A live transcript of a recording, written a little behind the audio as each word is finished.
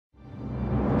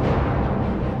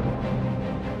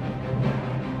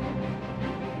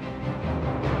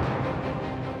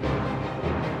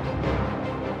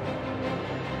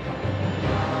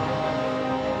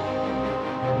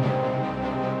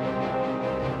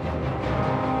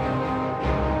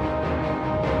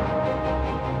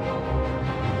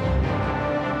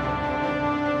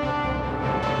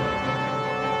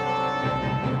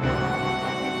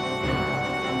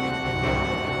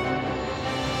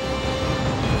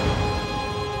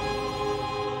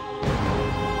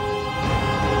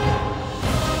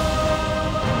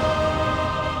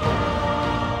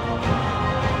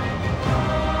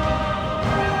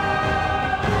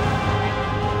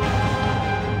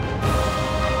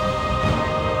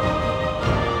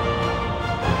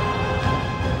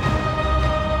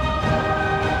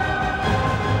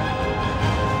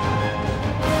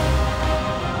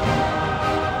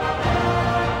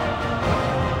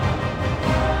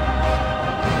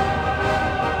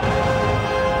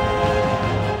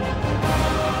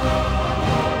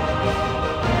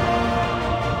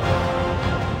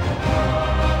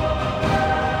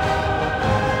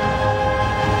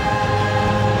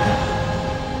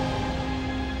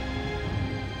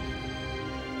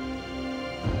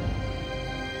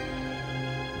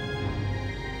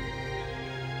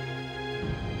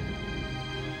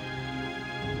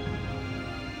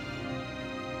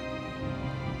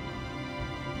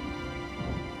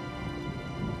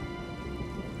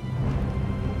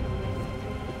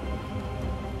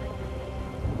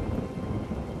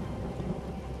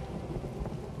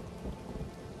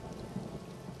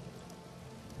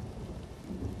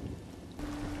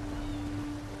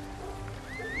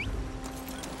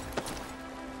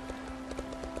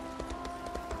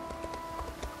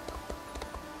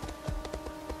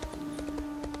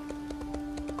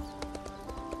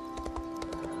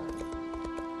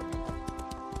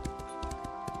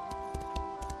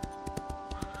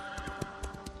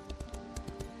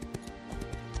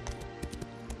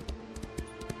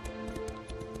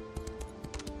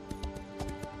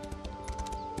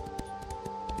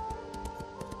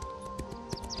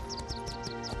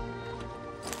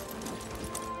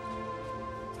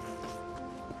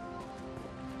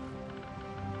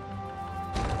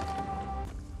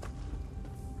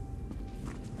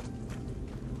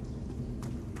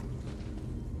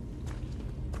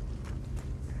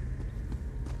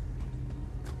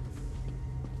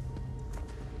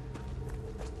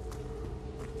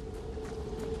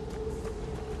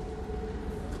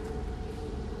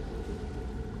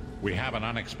We have an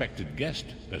unexpected guest,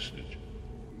 Vestige.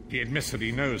 He admits that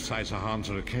he knows Sai Sahan's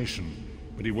location,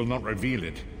 but he will not reveal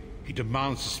it. He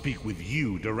demands to speak with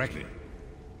you directly.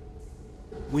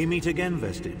 We meet again,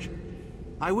 Vestige.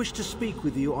 I wish to speak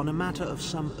with you on a matter of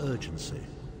some urgency.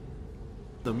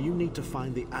 You need to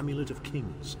find the Amulet of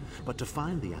Kings, but to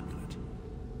find the amulet,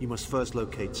 you must first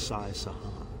locate Sai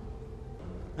Sahan.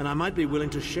 And I might be willing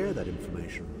to share that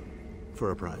information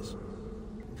for a price.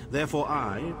 Therefore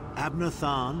I, Abnur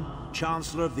Tharn,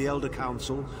 Chancellor of the Elder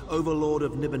Council, Overlord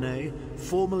of Nibene,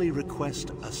 formally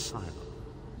request asylum.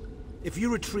 If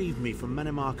you retrieve me from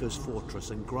Mannimarco's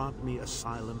fortress and grant me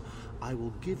asylum, I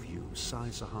will give you Sai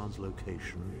Sahan's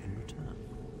location in return.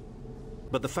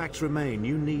 But the facts remain,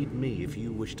 you need me if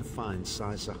you wish to find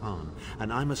Sai Sahan,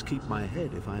 and I must keep my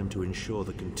head if I am to ensure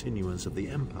the continuance of the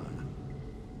Empire.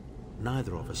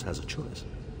 Neither of us has a choice.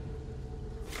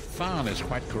 Tharn is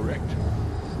quite correct.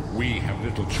 We have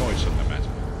little choice in the matter.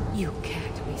 You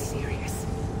can't be serious.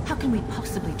 How can we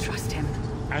possibly trust him?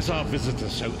 As our visitor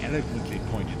so eloquently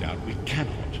pointed out, we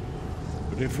cannot.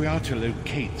 But if we are to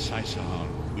locate Sai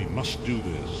Sahan, we must do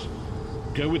this.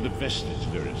 Go with the Vestige,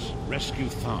 Lyris. Rescue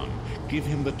Tharn. Give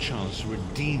him the chance to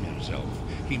redeem himself.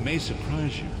 He may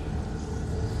surprise you.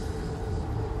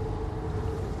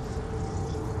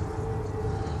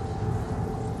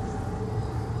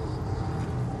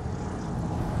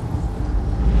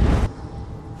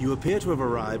 You appear to have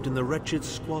arrived in the wretched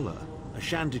Squalor, a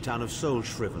shantytown of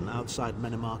soul-shriven outside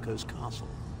Mannimarco's castle.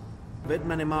 Bet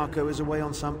Mannimarco is away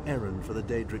on some errand for the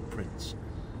Daedric Prince.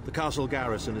 The castle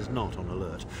garrison is not on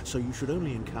alert, so you should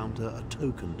only encounter a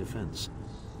token defense.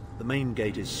 The main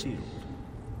gate is sealed,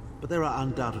 but there are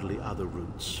undoubtedly other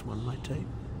routes one might take.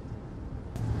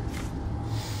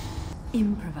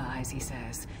 Improvise, he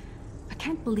says. I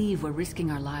can't believe we're risking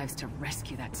our lives to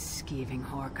rescue that skeeving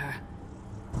Horker.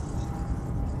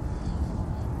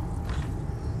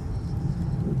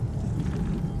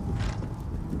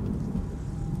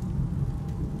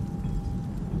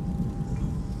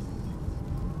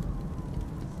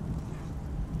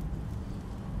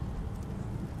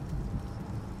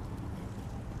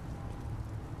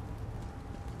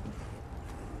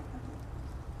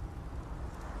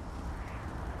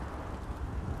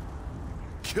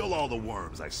 Kill all the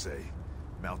worms, I say.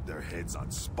 Mount their heads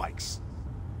on spikes.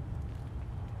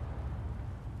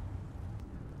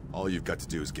 All you've got to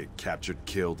do is get captured,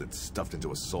 killed, and stuffed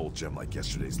into a soul gem like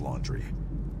yesterday's laundry.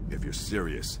 If you're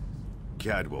serious,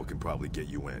 Cadwell can probably get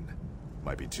you in.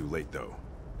 Might be too late, though.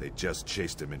 They just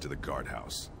chased him into the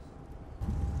guardhouse.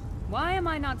 Why am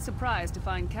I not surprised to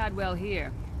find Cadwell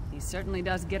here? He certainly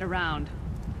does get around.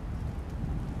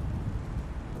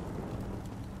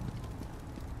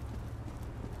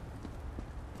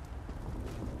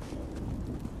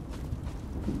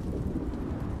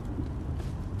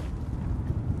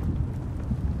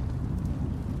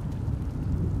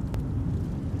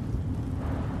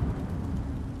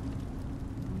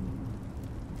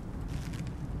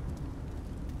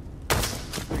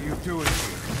 Doing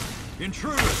here?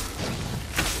 Intruders!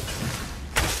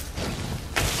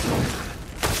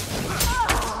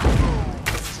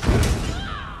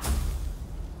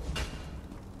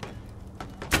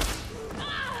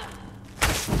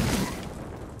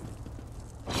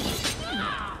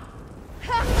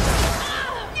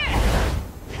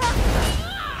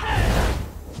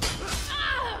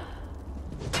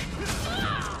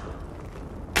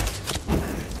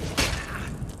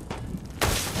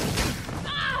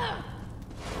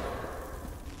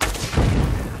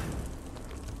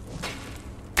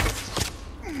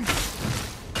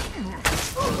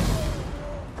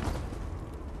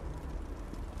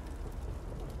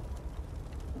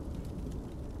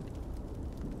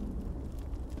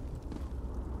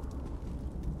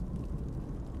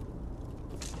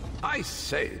 I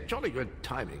say, jolly good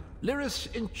timing.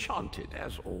 Lyris enchanted,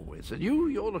 as always. And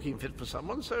you're looking fit for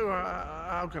someone, so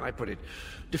how can I put it?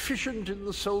 Deficient in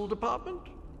the soul department?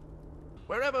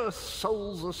 Wherever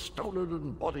souls are stolen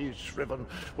and bodies shriven,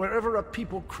 wherever a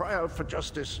people cry out for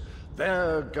justice,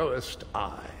 there goest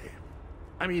I.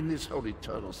 I mean, this whole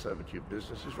eternal servitude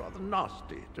business is rather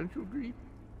nasty, don't you agree?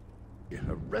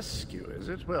 A rescue, is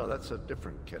it? Well, that's a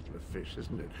different kettle of fish,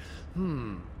 isn't it?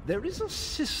 There is a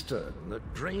cistern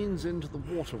that drains into the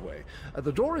waterway.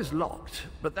 The door is locked,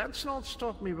 but that's not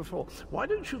stopped me before. Why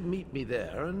don't you meet me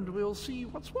there, and we'll see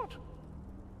what's what?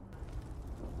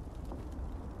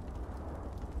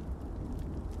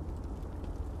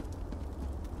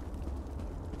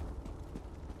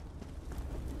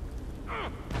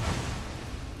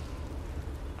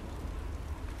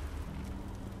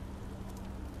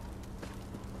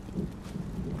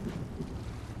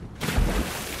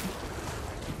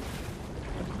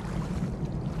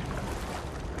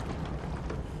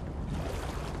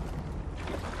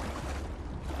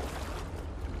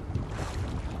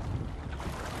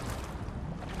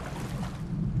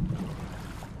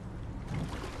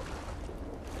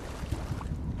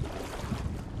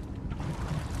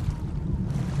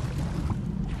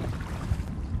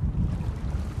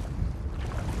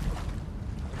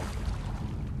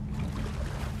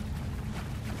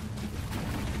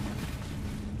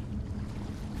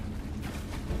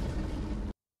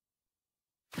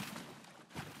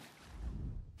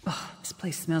 This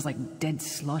place smells like dead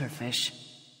slaughterfish.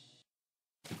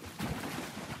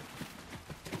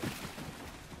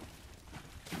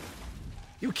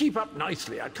 You keep up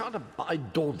nicely. I can't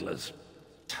abide dawdlers.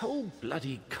 This whole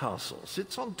bloody castle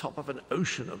sits on top of an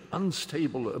ocean of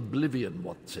unstable oblivion,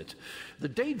 what's it? The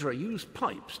Daedra use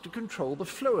pipes to control the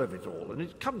flow of it all, and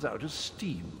it comes out as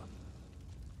steam.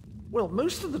 Well,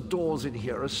 most of the doors in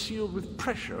here are sealed with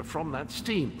pressure from that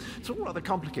steam. It's all rather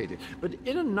complicated, but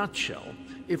in a nutshell,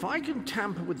 if I can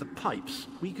tamper with the pipes,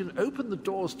 we can open the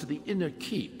doors to the inner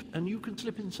keep, and you can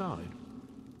slip inside.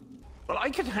 Well,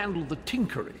 I can handle the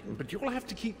tinkering, but you'll have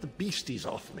to keep the beasties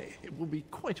off me. It will be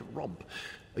quite a romp.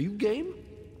 Are you game?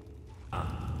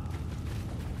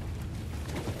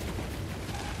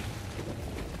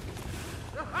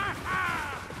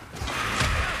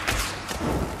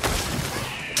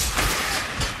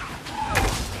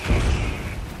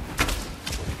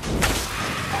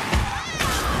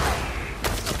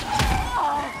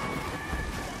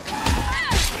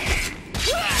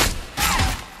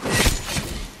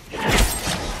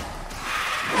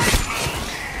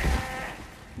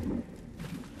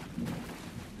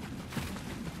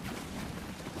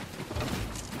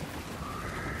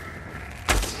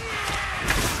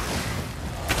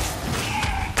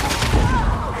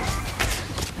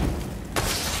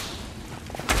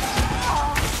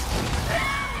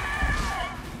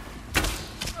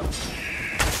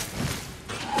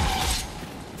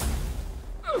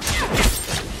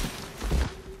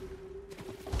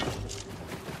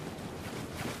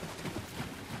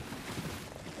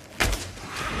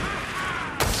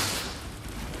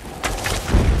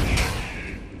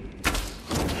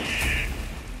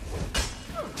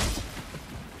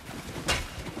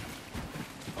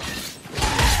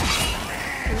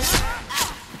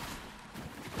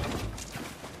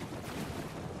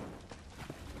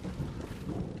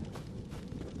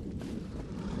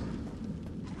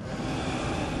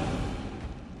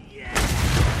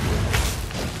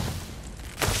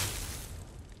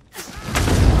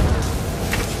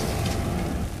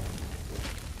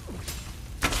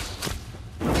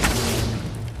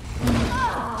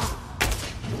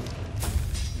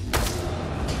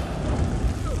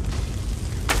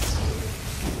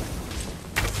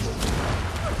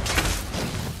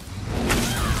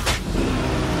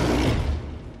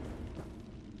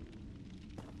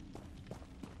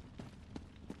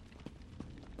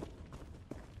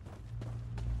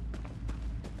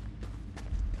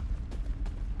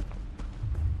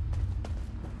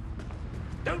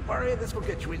 Don't worry, this will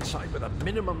get you inside with a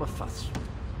minimum of fuss.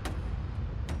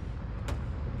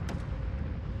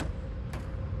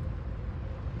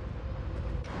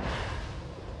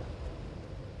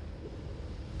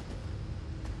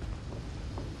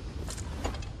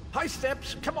 High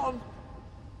steps, come on.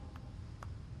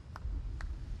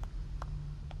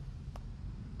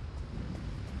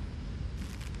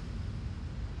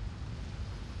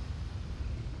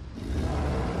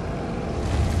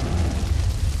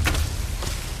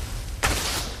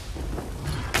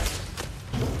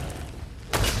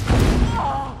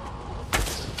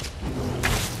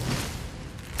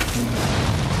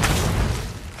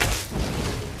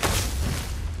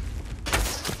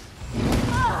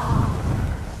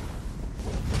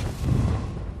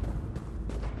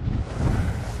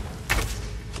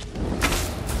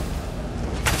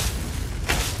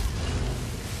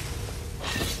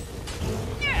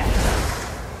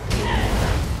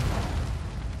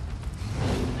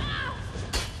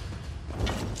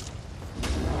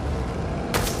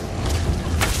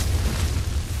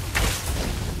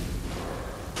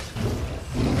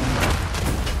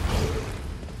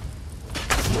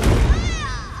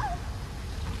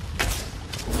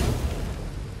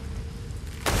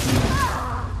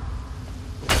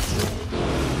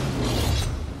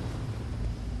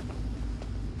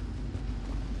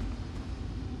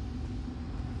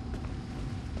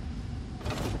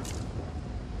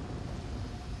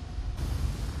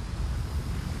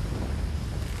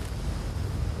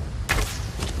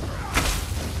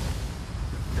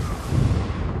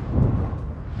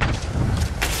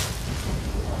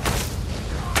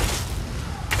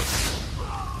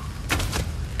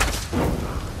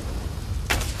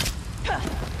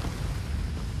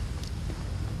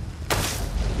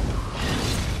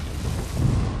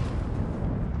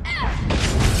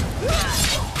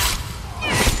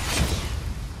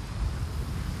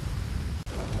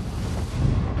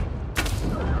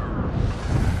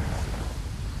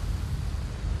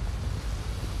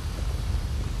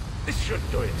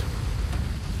 Should do it.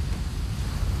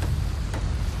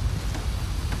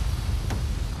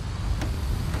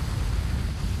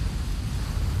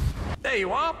 There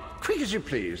you are. Quick as you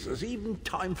please. There's even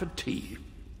time for tea.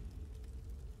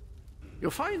 You'll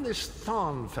find this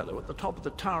Tharn fellow at the top of the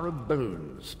Tower of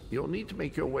Bones. You'll need to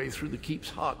make your way through the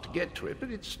keep's heart to get to it, but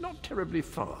it's not terribly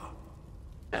far.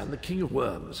 And the King of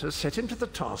Worms has set him to the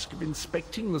task of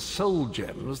inspecting the soul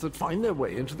gems that find their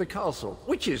way into the castle.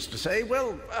 Which is to say,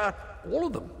 well, all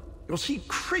of them. You'll see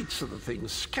crates of the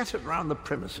things scattered around the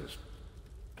premises.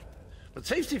 But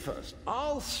safety first.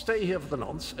 I'll stay here for the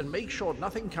nonce and make sure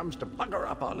nothing comes to bugger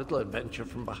up our little adventure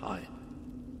from behind.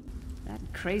 That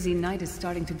crazy night is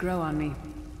starting to grow on me.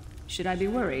 Should I be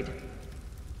worried?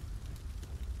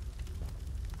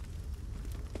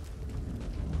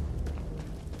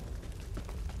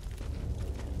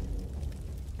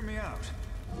 Hear me out.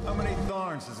 How many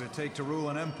Tharns does it take to rule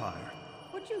an empire?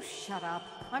 Would you shut up?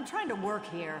 I'm trying to work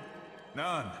here.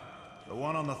 None. The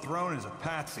one on the throne is a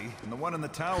patsy, and the one in the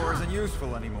tower isn't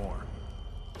useful anymore.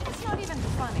 It's not even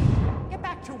funny. Get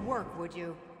back to work, would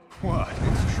you? What?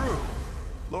 It's true.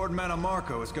 Lord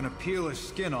Mannimarco is gonna peel his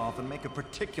skin off and make a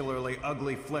particularly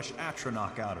ugly flesh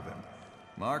atronach out of him.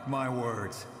 Mark my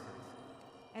words.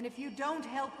 And if you don't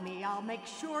help me, I'll make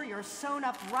sure you're sewn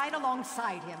up right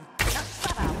alongside him. Now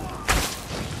shut up!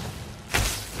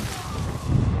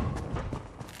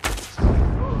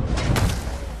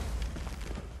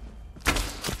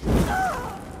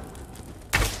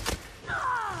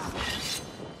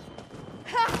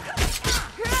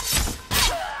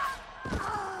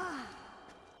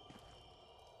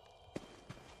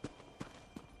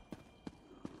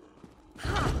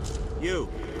 You,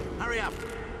 hurry up.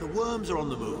 The worms are on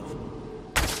the move.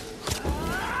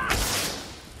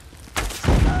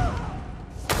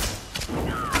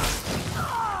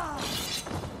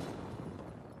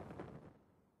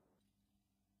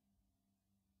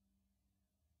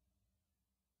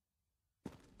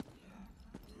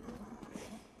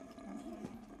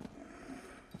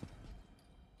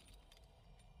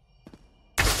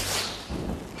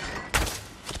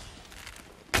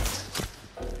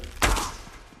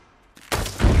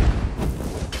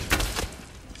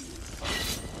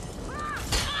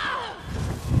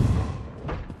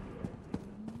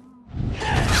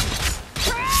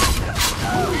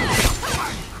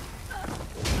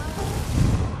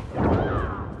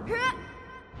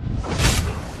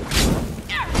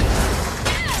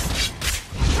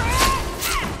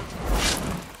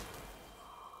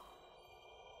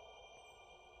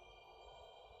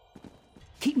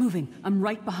 Keep moving. I'm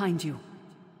right behind you.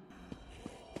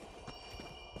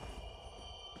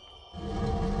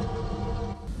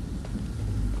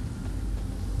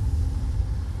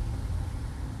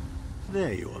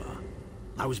 There you are.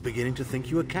 I was beginning to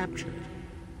think you were captured.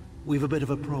 We've a bit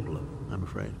of a problem, I'm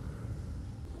afraid.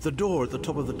 The door at the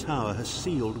top of the tower has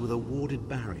sealed with a warded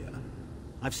barrier.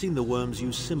 I've seen the worms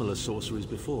use similar sorceries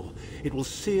before. It will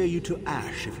sear you to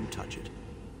ash if you touch it.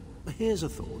 Here's a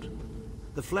thought.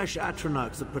 The flesh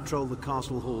atronachs that patrol the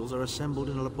castle halls are assembled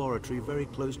in a laboratory very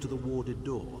close to the warded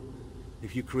door.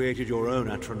 If you created your own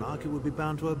atronach, it would be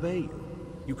bound to obey you.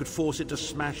 You could force it to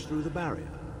smash through the barrier.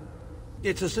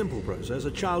 It's a simple process.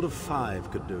 A child of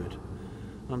 5 could do it.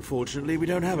 Unfortunately, we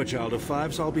don't have a child of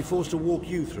 5, so I'll be forced to walk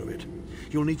you through it.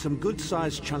 You'll need some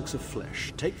good-sized chunks of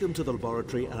flesh. Take them to the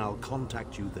laboratory and I'll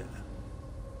contact you there.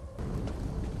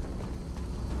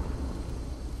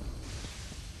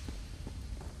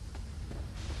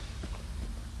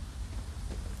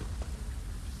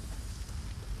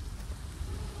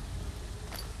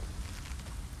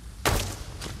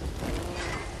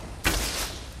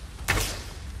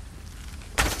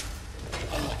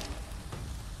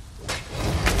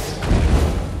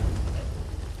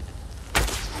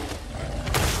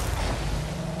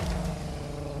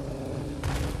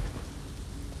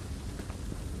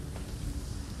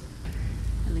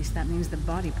 That means the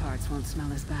body parts won't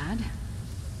smell as bad.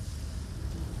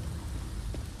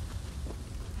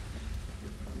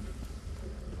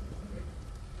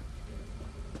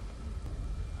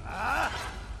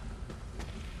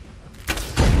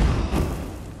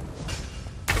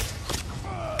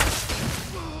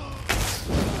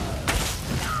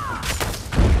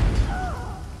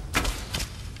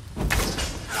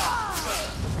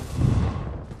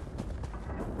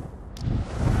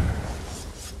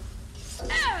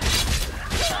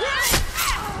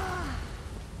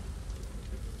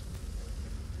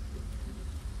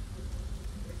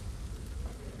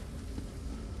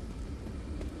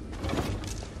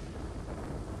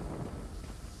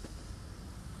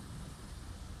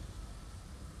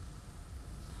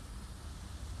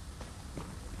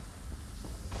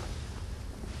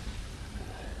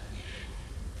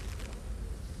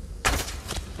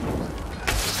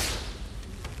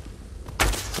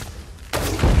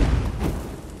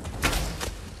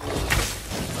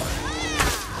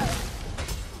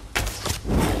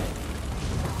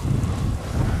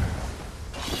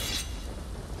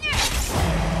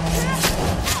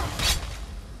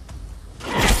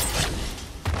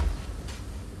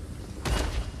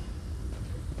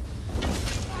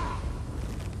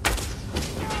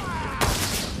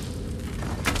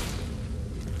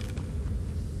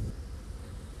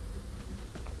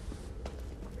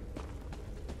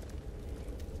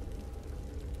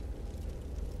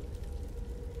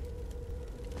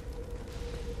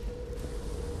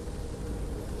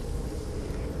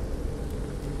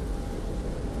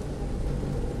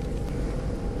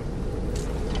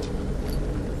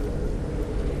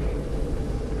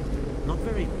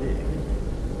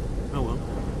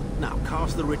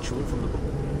 How's the ritual from the book?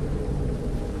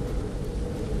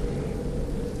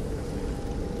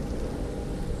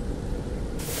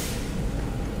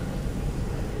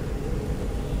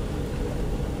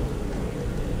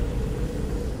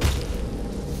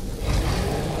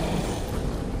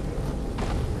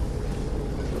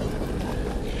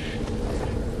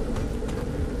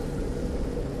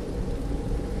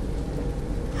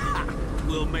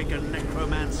 We'll make a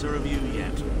necromancer of you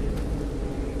yet.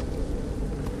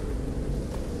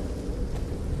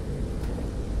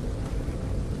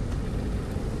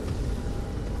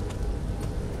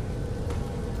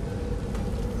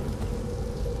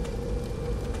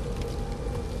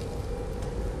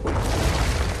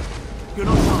 You're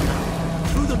not far now.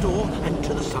 Through the door and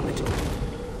to the summit.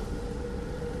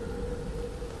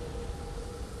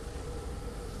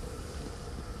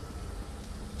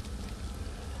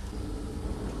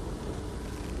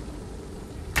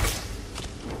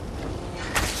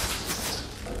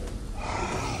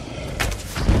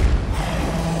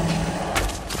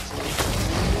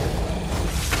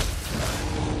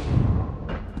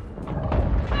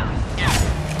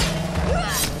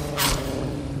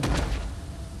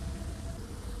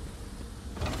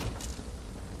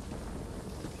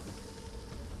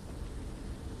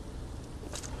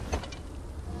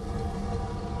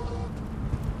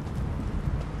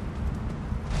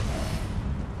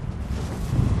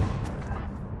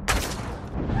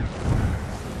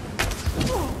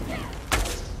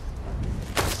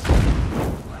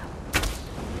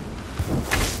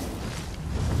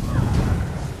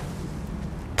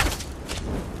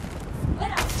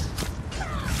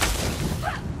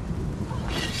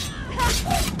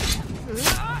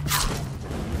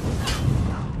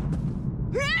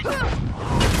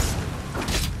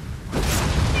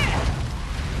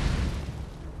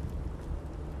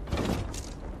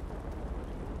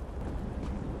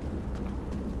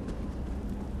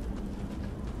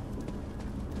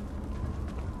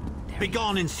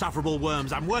 Begone, insufferable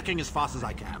worms. I'm working as fast as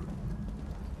I can.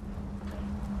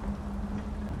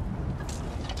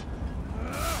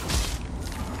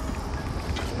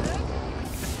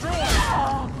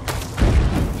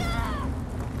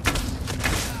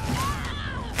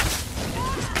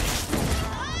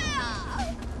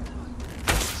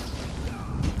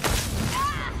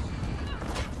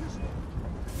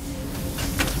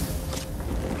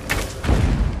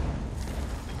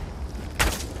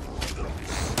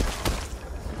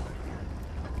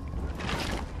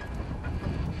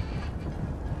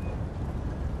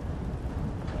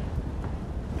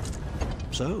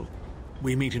 So,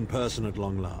 we meet in person at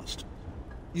long last.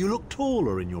 You look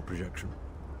taller in your projection.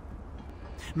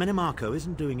 Mannimarco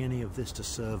isn't doing any of this to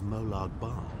serve Molag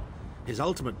Bal. His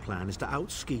ultimate plan is to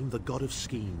out-scheme the god of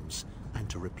schemes and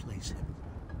to replace him.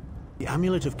 The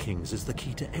Amulet of Kings is the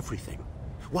key to everything.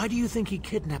 Why do you think he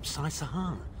kidnapped Sai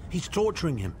Sahan? He's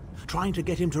torturing him, trying to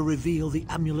get him to reveal the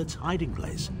amulet's hiding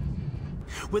place.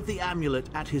 With the amulet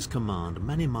at his command,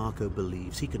 Mannimarco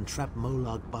believes he can trap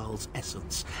Molag Bal's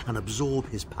essence and absorb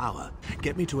his power.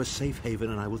 Get me to a safe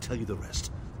haven and I will tell you the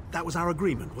rest. That was our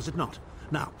agreement, was it not?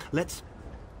 Now, let's...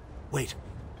 Wait.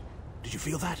 Did you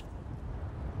feel that?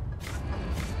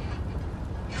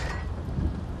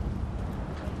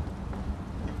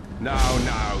 Now,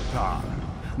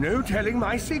 Tharn. No telling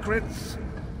my secrets.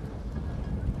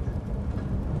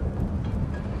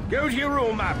 Go to your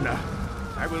room, Abnur.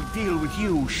 I will deal with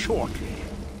you shortly.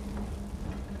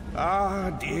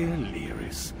 Ah, dear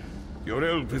Lyris. Your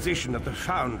old position at the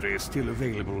Foundry is still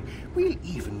available. We'll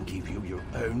even give you your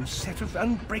own set of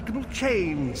unbreakable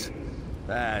chains.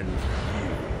 And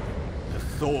you, the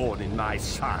thorn in my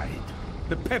side,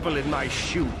 the pebble in my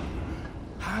shoe.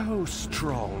 How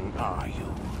strong are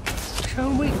you?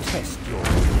 Shall we test your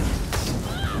wits?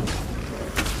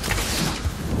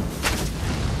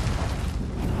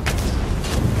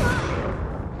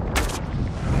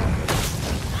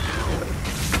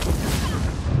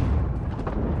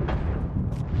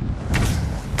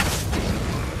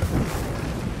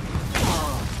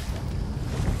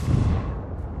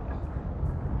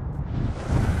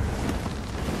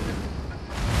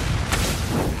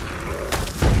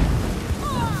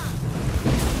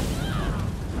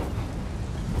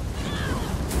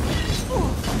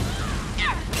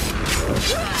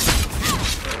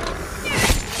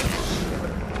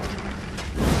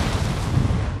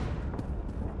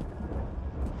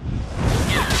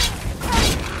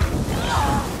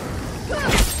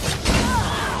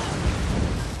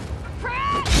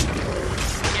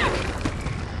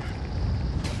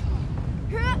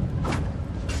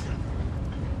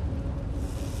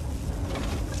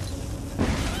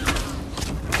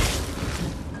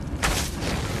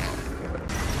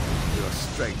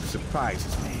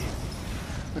 surprises me.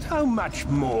 But how much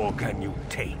more can you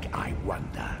take, I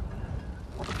wonder?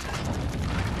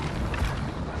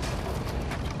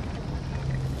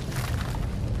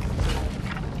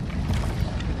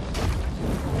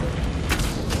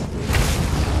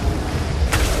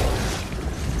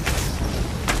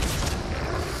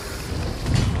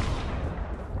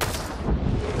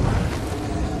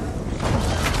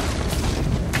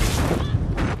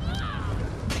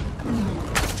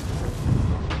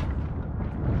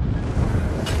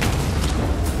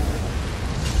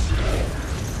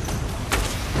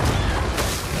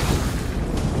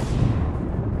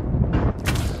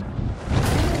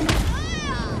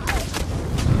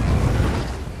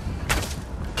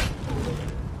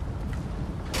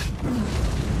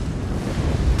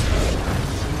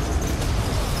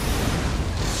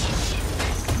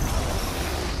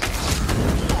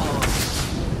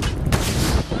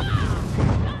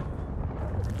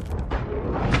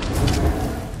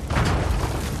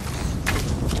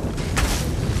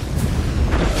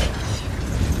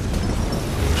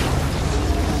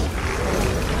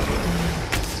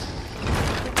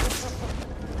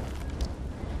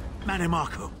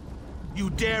 Mannimarco, you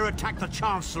dare attack the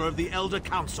Chancellor of the Elder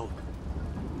Council?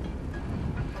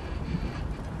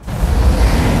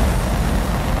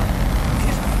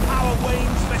 His power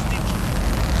wanes, Vestige.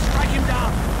 Strike him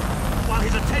down, while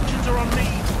his attentions are on me.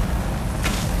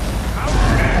 How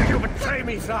dare you betray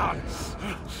me, Tharn?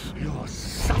 Your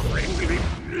suffering will be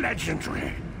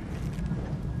legendary.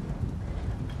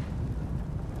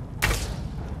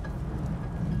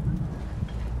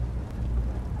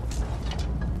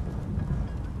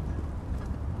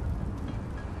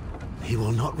 He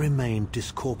will not remain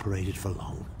discorporated for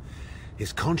long.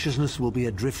 His consciousness will be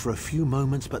adrift for a few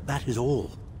moments, but that is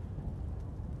all.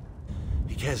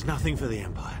 He cares nothing for the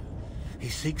Empire. He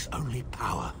seeks only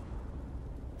power.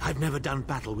 I've never done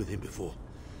battle with him before.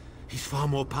 He's far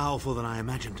more powerful than I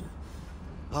imagined.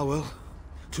 Oh well,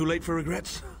 too late for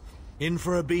regrets. In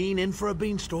for a bean, in for a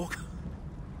beanstalk.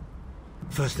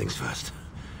 First things first,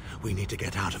 we need to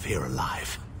get out of here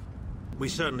alive. We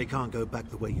certainly can't go back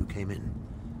the way you came in.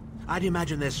 I'd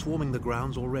imagine they're swarming the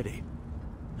grounds already.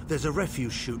 There's a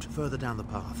refuse chute further down the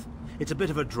path. It's a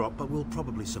bit of a drop, but we'll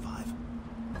probably survive.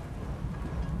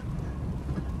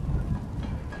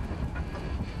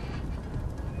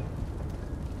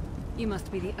 You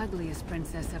must be the ugliest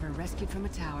princess ever rescued from a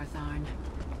tower, Tharn.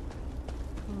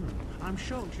 I'm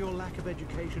shocked your lack of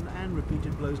education and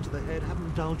repeated blows to the head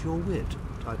haven't dulled your wit,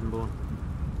 Titanborn.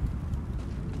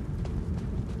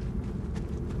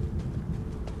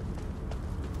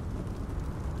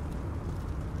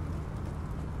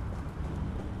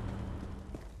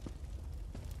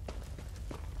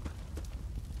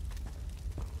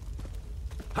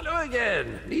 Hello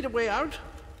again. Need a way out?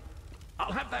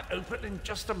 I'll have that open in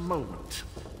just a moment.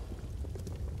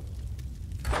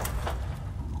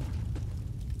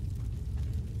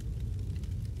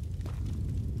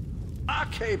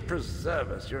 Arcade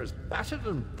preservers, you're as battered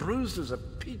and bruised as a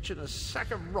peach in a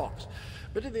sack of rocks.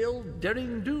 Bit of the old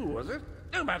derring-do, was it?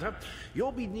 No matter.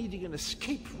 You'll be needing an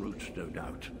escape route, no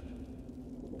doubt.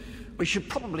 We should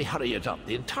probably hurry it up.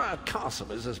 The entire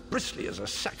castle is as bristly as a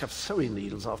sack of sewing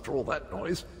needles after all that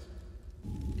noise.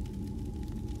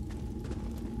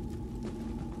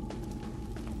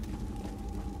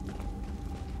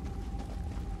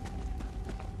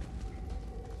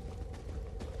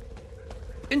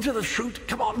 Into the chute,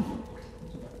 come on!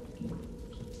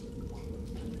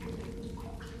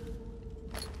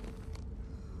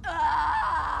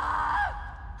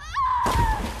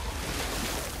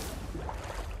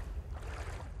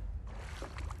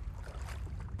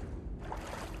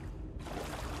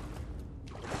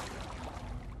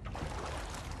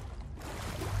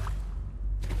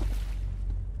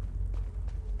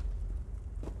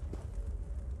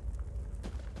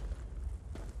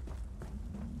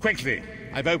 Quickly!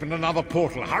 I've opened another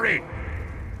portal. Hurry!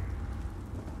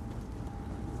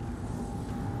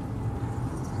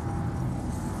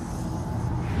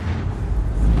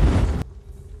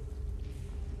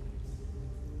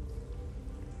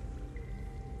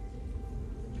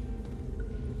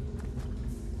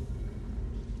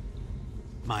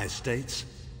 My estates,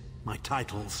 my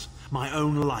titles, my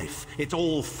own life, it's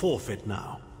all forfeit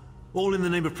now. All in the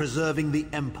name of preserving the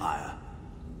Empire.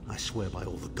 I swear by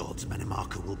all the gods,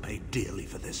 Mannimarco will pay dearly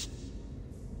for this.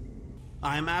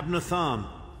 I am Abnur Tharn.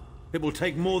 It will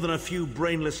take more than a few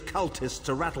brainless cultists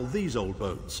to rattle these old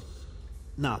bones.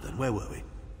 Now then, where were we?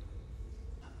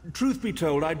 Truth be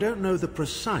told, I don't know the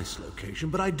precise location,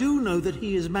 but I do know that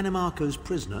he is Mannimarco's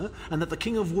prisoner, and that the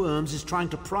King of Worms is trying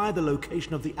to pry the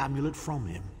location of the amulet from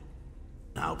him.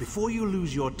 Now, before you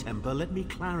lose your temper, let me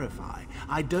clarify.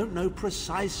 I don't know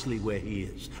precisely where he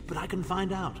is, but I can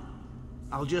find out.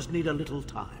 I'll just need a little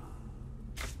time.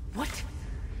 What?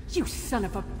 You son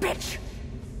of a bitch!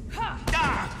 Ha!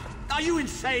 Ah! Are you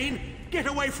insane? Get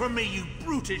away from me, you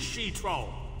brutish she-troll!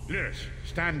 Lyris,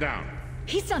 stand down.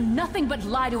 He's done nothing but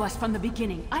lie to us from the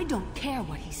beginning. I don't care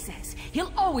what he says.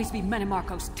 He'll always be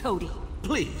Mannimarco's toady.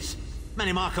 Please.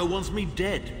 Mannimarco wants me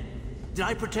dead. Did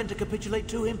I pretend to capitulate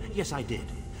to him? Yes, I did.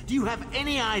 Do you have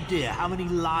any idea how many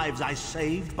lives I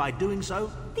saved by doing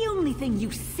so? The only thing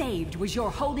you saved was your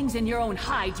holdings in your own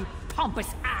hide, you pompous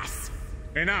ass!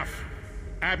 Enough!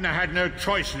 Abnur had no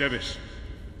choice, Lyris.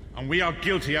 And we are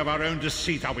guilty of our own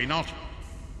deceit, are we not?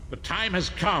 The time has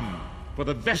come for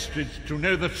the Vestige to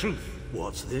know the truth.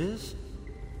 What's this?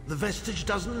 The Vestige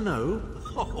doesn't know?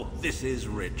 Oh, this is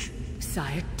rich.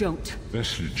 Sire, don't.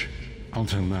 Vestige,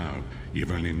 until now,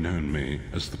 you've only known me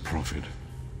as the Prophet.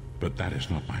 But that is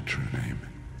not my true name.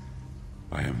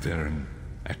 I am Verin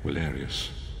Aquilarius.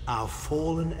 Our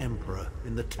fallen emperor,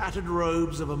 in the tattered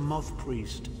robes of a moth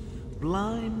priest,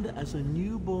 blind as a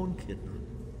newborn kitten.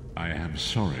 I am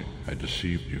sorry I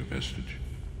deceived you, Vestige.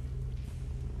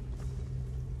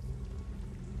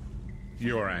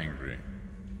 You are angry.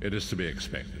 It is to be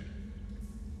expected.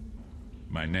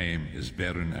 My name is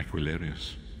Verin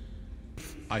Aquilarius.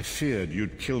 I feared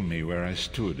you'd kill me where I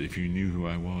stood if you knew who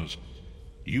I was.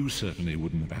 You certainly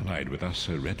wouldn't have allied with us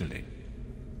so readily.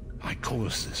 I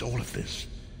caused this, all of this.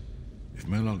 If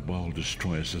Molag Bal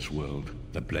destroys this world,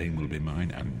 the blame will be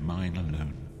mine, and mine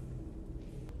alone.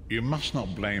 You must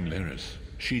not blame Lyris.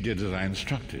 She did as I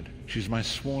instructed. She's my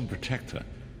sworn protector,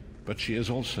 but she is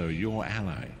also your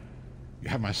ally. You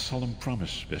have my solemn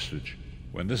promise, Vestige.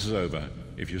 When this is over,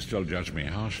 if you still judge me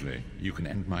harshly, you can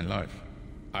end my life.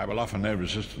 I will offer no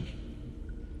resistance.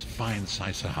 Find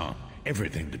Sai Sahan.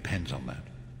 Everything depends on that.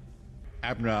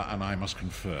 Abnur and I must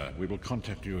confer. We will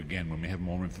contact you again when we have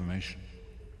more information.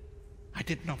 I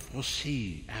did not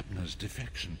foresee Abnur's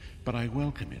defection, but I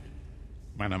welcome it.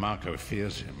 Mannimarco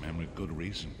fears him, and with good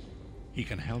reason. He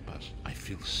can help us. I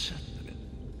feel certain of it.